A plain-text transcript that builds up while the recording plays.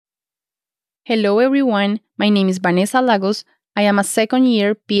Hello everyone, my name is Vanessa Lagos. I am a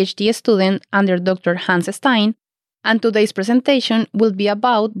second-year PhD student under Dr. Hans Stein, and today's presentation will be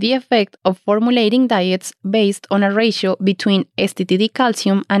about the effect of formulating diets based on a ratio between STTD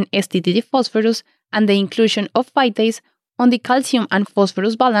calcium and STTD phosphorus and the inclusion of phytase on the calcium and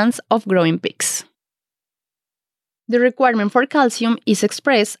phosphorus balance of growing pigs. The requirement for calcium is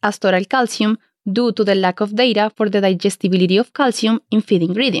expressed as total calcium due to the lack of data for the digestibility of calcium in feed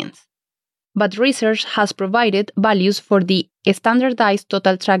ingredients. But research has provided values for the standardized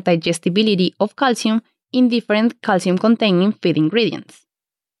total tract digestibility of calcium in different calcium-containing feed ingredients.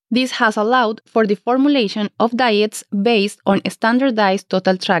 This has allowed for the formulation of diets based on standardized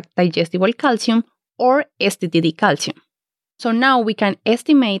total tract digestible calcium or STTD calcium. So now we can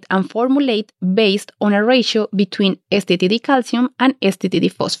estimate and formulate based on a ratio between STTD calcium and STTD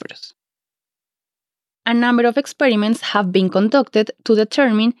phosphorus. A number of experiments have been conducted to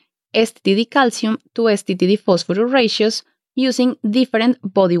determine STTD calcium to STTD phosphorus ratios using different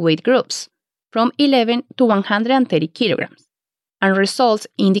body weight groups, from 11 to 130 kilograms, and results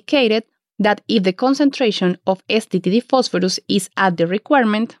indicated that if the concentration of STTD phosphorus is at the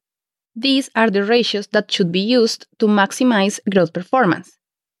requirement, these are the ratios that should be used to maximize growth performance.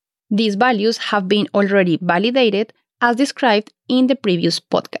 These values have been already validated as described in the previous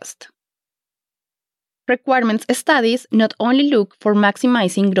podcast. Requirements studies not only look for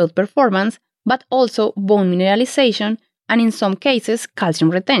maximizing growth performance, but also bone mineralization and in some cases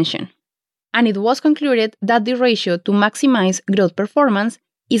calcium retention. And it was concluded that the ratio to maximize growth performance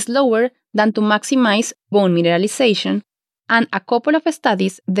is lower than to maximize bone mineralization, and a couple of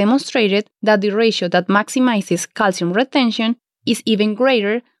studies demonstrated that the ratio that maximizes calcium retention is even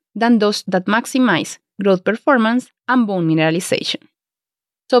greater than those that maximize growth performance and bone mineralization.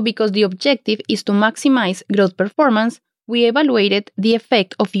 So because the objective is to maximize growth performance, we evaluated the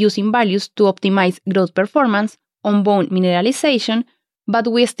effect of using values to optimize growth performance on bone mineralization, but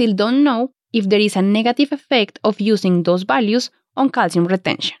we still don't know if there is a negative effect of using those values on calcium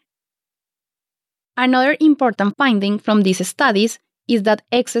retention. Another important finding from these studies is that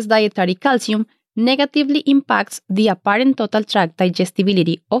excess dietary calcium negatively impacts the apparent total tract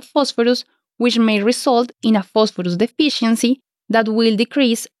digestibility of phosphorus, which may result in a phosphorus deficiency that will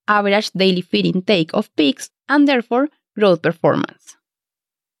decrease average daily feed intake of pigs and therefore growth performance.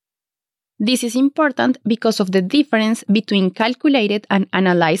 This is important because of the difference between calculated and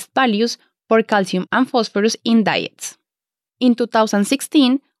analyzed values for calcium and phosphorus in diets. In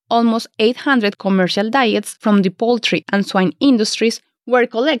 2016, almost 800 commercial diets from the poultry and swine industries were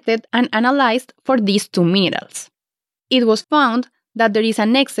collected and analyzed for these two minerals. It was found that there is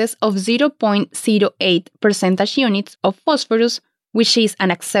an excess of 0.08 percentage units of phosphorus, which is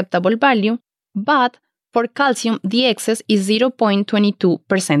an acceptable value, but for calcium the excess is 0.22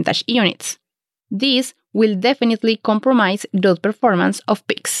 percentage units. This will definitely compromise growth performance of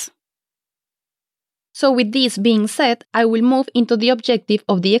pigs. So with this being said, I will move into the objective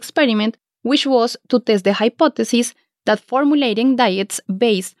of the experiment, which was to test the hypothesis that formulating diets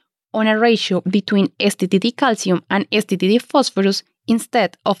based on a ratio between STTD calcium and STTD phosphorus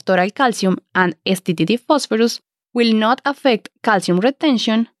instead of total calcium and STTD phosphorus will not affect calcium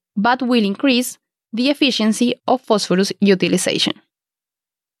retention, but will increase the efficiency of phosphorus utilization.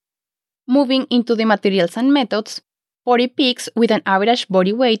 Moving into the materials and methods, 40 pigs with an average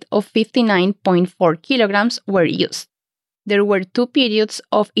body weight of 59.4 kilograms were used. There were 2 periods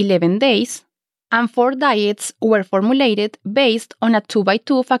of 11 days, and 4 diets were formulated based on a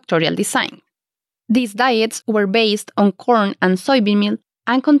 2x2 factorial design. These diets were based on corn and soybean meal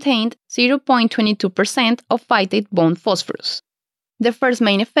and contained 0.22% of phytate bone phosphorus. The first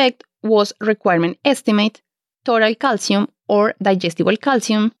main effect was requirement estimate, total calcium or digestible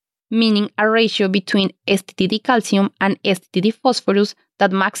calcium, meaning a ratio between STTD calcium and STTD phosphorus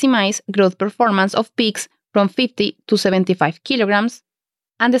that maximize growth performance of pigs from 50 to 75 kilograms,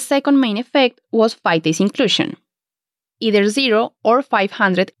 and the second main effect was phytase inclusion, either 0 or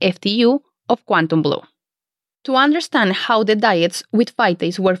 500 FTU of quantum blue. To understand how the diets with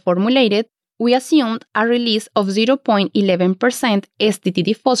phytase were formulated, we assumed a release of 0.11%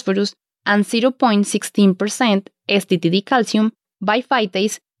 STTD phosphorus and 0.16% STTD calcium by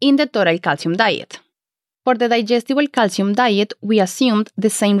phytase in the total calcium diet. For the digestible calcium diet, we assumed the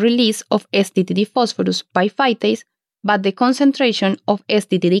same release of STTD phosphorus by phytase, but the concentration of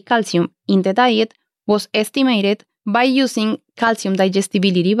STTD calcium in the diet was estimated by using calcium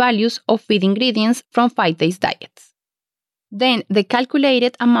digestibility values of feed ingredients from phytase diets. Then the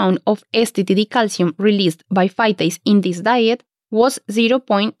calculated amount of STTD calcium released by phytase in this diet was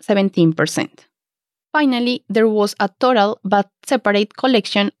 0.17%. Finally, there was a total but separate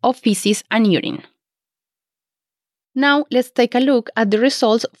collection of feces and urine. Now let's take a look at the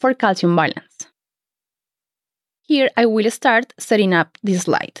results for calcium balance. Here I will start setting up this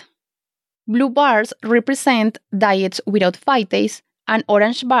slide. Blue bars represent diets without phytase, and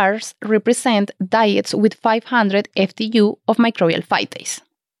orange bars represent diets with 500 FTU of microbial phytase.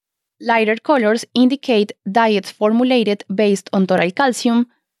 Lighter colors indicate diets formulated based on total calcium,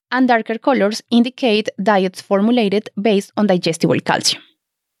 and darker colors indicate diets formulated based on digestible calcium.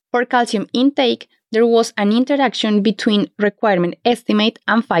 For calcium intake, there was an interaction between requirement estimate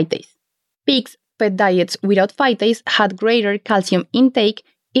and phytase. Pigs fed diets without phytase had greater calcium intake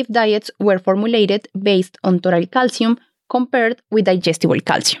if diets were formulated based on total calcium compared with digestible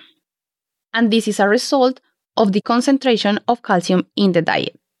calcium. And this is a result of the concentration of calcium in the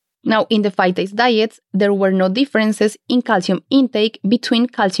diet. Now, in the phytase diets, there were no differences in calcium intake between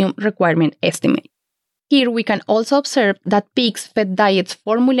calcium requirement estimate. Here we can also observe that pigs fed diets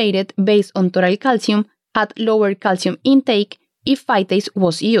formulated based on total calcium had lower calcium intake if phytase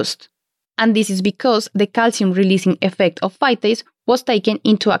was used. And this is because the calcium releasing effect of phytase was taken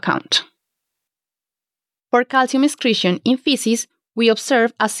into account. For calcium excretion in feces, we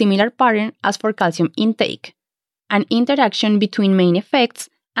observe a similar pattern as for calcium intake, an interaction between main effects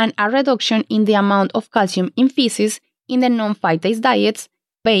and a reduction in the amount of calcium in feces in the non-phytase diets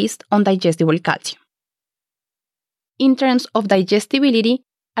based on digestible calcium. In terms of digestibility,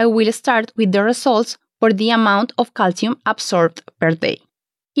 I will start with the results for the amount of calcium absorbed per day.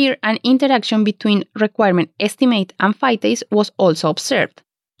 Here, an interaction between requirement estimate and phytase was also observed,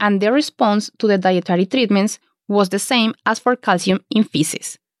 and the response to the dietary treatments was the same as for calcium in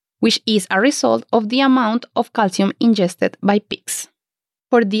feces, which is a result of the amount of calcium ingested by pigs.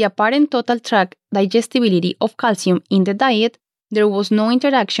 For the apparent total tract digestibility of calcium in the diet, there was no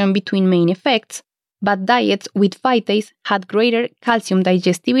interaction between main effects, but diets with phytase had greater calcium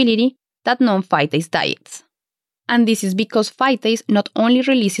digestibility than non-phytase diets. And this is because phytase not only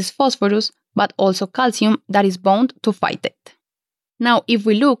releases phosphorus, but also calcium that is bound to phytate. Now, if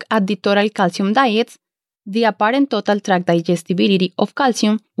we look at the total calcium diets, the apparent total tract digestibility of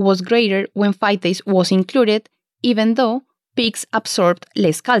calcium was greater when phytase was included, even though pigs absorbed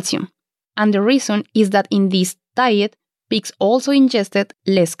less calcium. And the reason is that in this diet, pigs also ingested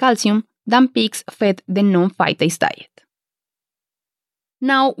less calcium than pigs fed the non-phytase diet.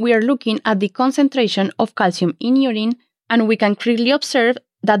 Now we are looking at the concentration of calcium in urine, and we can clearly observe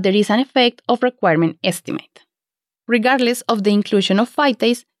that there is an effect of requirement estimate. Regardless of the inclusion of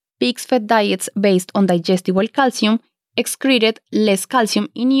phytase, pigs fed diets based on digestible calcium excreted less calcium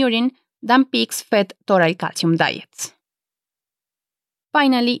in urine than pigs fed total calcium diets.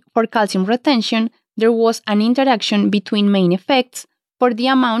 Finally, for calcium retention, there was an interaction between main effects for the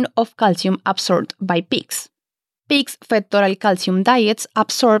amount of calcium absorbed by pigs. Pigs fed total calcium diets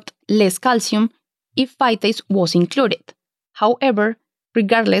absorbed less calcium if phytase was included. However,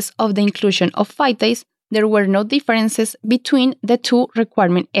 regardless of the inclusion of phytase, there were no differences between the two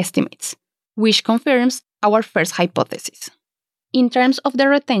requirement estimates, which confirms our first hypothesis. In terms of the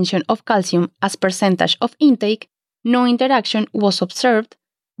retention of calcium as percentage of intake, no interaction was observed,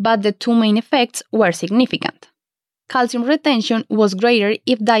 but the two main effects were significant. Calcium retention was greater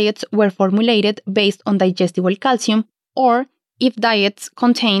if diets were formulated based on digestible calcium or if diets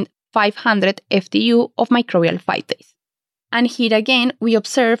contained 500 FTU of microbial phytase. And here again, we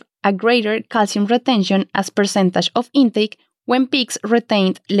observe a greater calcium retention as percentage of intake when pigs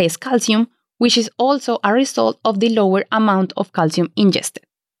retained less calcium, which is also a result of the lower amount of calcium ingested.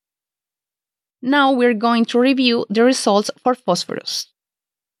 Now we're going to review the results for phosphorus.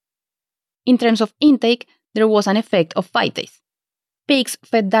 In terms of intake, there was an effect of phytase. Pigs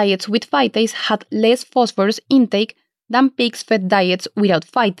fed diets with phytase had less phosphorus intake than pigs fed diets without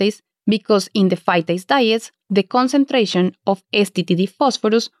phytase because in the phytase diets, the concentration of STTD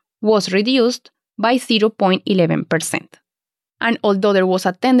phosphorus was reduced by 0.11%. And although there was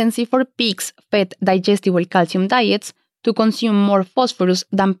a tendency for pigs fed digestible calcium diets to consume more phosphorus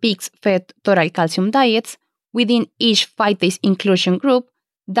than pigs fed total calcium diets, within each phytase inclusion group,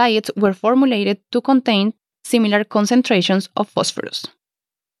 diets were formulated to contain similar concentrations of phosphorus.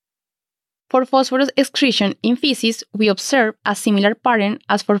 For phosphorus excretion in feces, we observe a similar pattern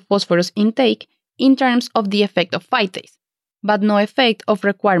as for phosphorus intake in terms of the effect of phytase, but no effect of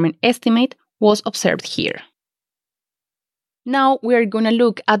requirement estimate was observed here. Now we are going to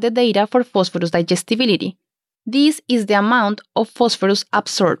look at the data for phosphorus digestibility. This is the amount of phosphorus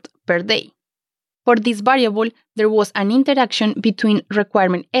absorbed per day. For this variable, there was an interaction between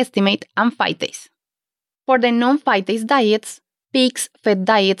requirement estimate and phytase. For the non-phytase diets, pigs fed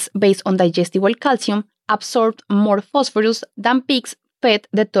diets based on digestible calcium absorbed more phosphorus than pigs fed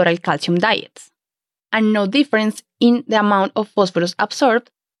the total calcium diets, and no difference in the amount of phosphorus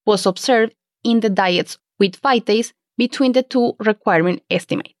absorbed was observed in the diets with phytase between the two requirement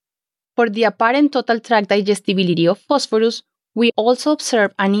estimates. For the apparent total tract digestibility of phosphorus, we also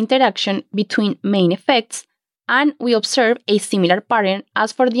observe an interaction between main effects, and we observe a similar pattern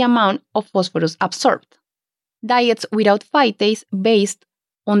as for the amount of phosphorus absorbed. Diets without phytase based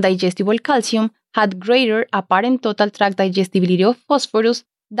on digestible calcium had greater apparent total tract digestibility of phosphorus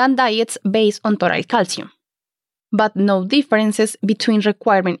than diets based on total calcium, but no differences between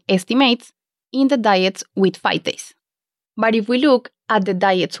requirement estimates in the diets with phytase. But if we look at the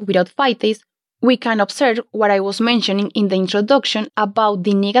diets without phytase, we can observe what I was mentioning in the introduction about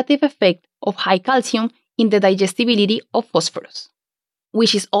the negative effect of high calcium in the digestibility of phosphorus,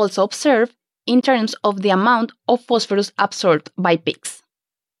 which is also observed in terms of the amount of phosphorus absorbed by pigs.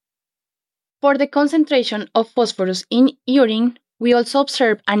 For the concentration of phosphorus in urine, we also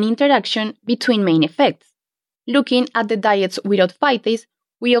observe an interaction between main effects. Looking at the diets without phytase,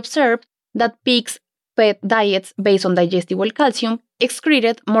 we observed that pigs fed diets based on digestible calcium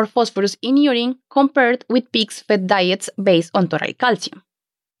excreted more phosphorus in urine compared with pigs fed diets based on total calcium.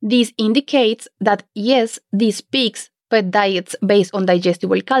 This indicates that yes, these pigs fed diets based on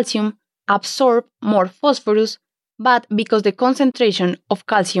digestible calcium absorb more phosphorus, but because the concentration of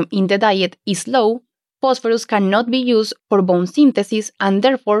calcium in the diet is low, phosphorus cannot be used for bone synthesis and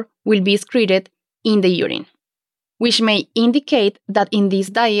therefore will be excreted in the urine, which may indicate that in this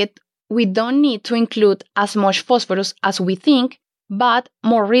diet we don't need to include as much phosphorus as we think, but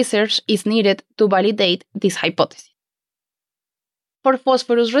more research is needed to validate this hypothesis. For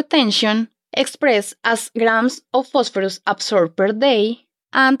phosphorus retention, expressed as grams of phosphorus absorbed per day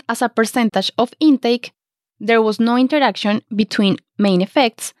and as a percentage of intake, there was no interaction between main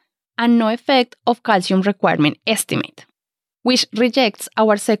effects and no effect of calcium requirement estimate, which rejects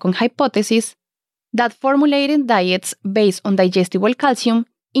our second hypothesis that formulating diets based on digestible calcium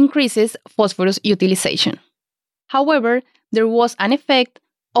increases phosphorus utilization. However, there was an effect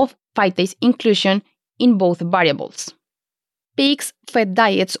of phytase inclusion in both variables. Pigs fed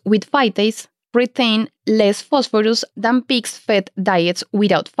diets with phytase retain less phosphorus than pigs fed diets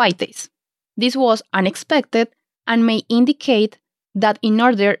without phytase. This was unexpected and may indicate that in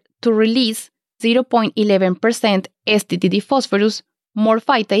order to release 0.11% STTD phosphorus, more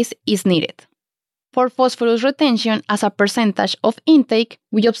phytase is needed. For phosphorus retention as a percentage of intake,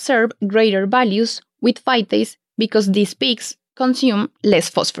 we observe greater values with phytase because these pigs consume less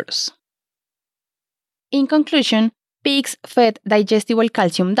phosphorus. In conclusion, pigs fed digestible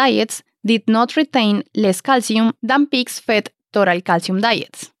calcium diets did not retain less calcium than pigs fed total calcium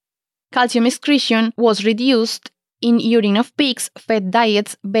diets. Calcium excretion was reduced in urine of pigs fed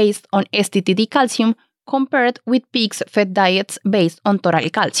diets based on STTD calcium compared with pigs fed diets based on total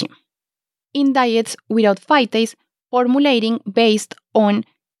calcium. In diets without phytase, formulating based on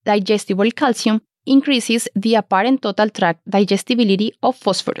digestible calcium increases the apparent total tract digestibility of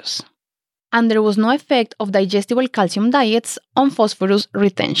phosphorus, and there was no effect of digestible calcium diets on phosphorus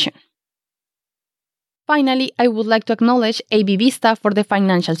retention. Finally, I would like to acknowledge AB Vista for the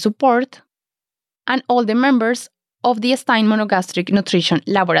financial support and all the members of the Stein Monogastric Nutrition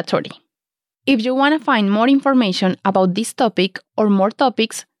Laboratory. If you want to find more information about this topic or more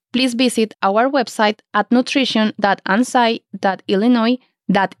topics, please visit our website at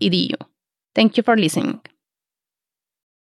nutrition.ansai.illinois.edu. Thank you for listening.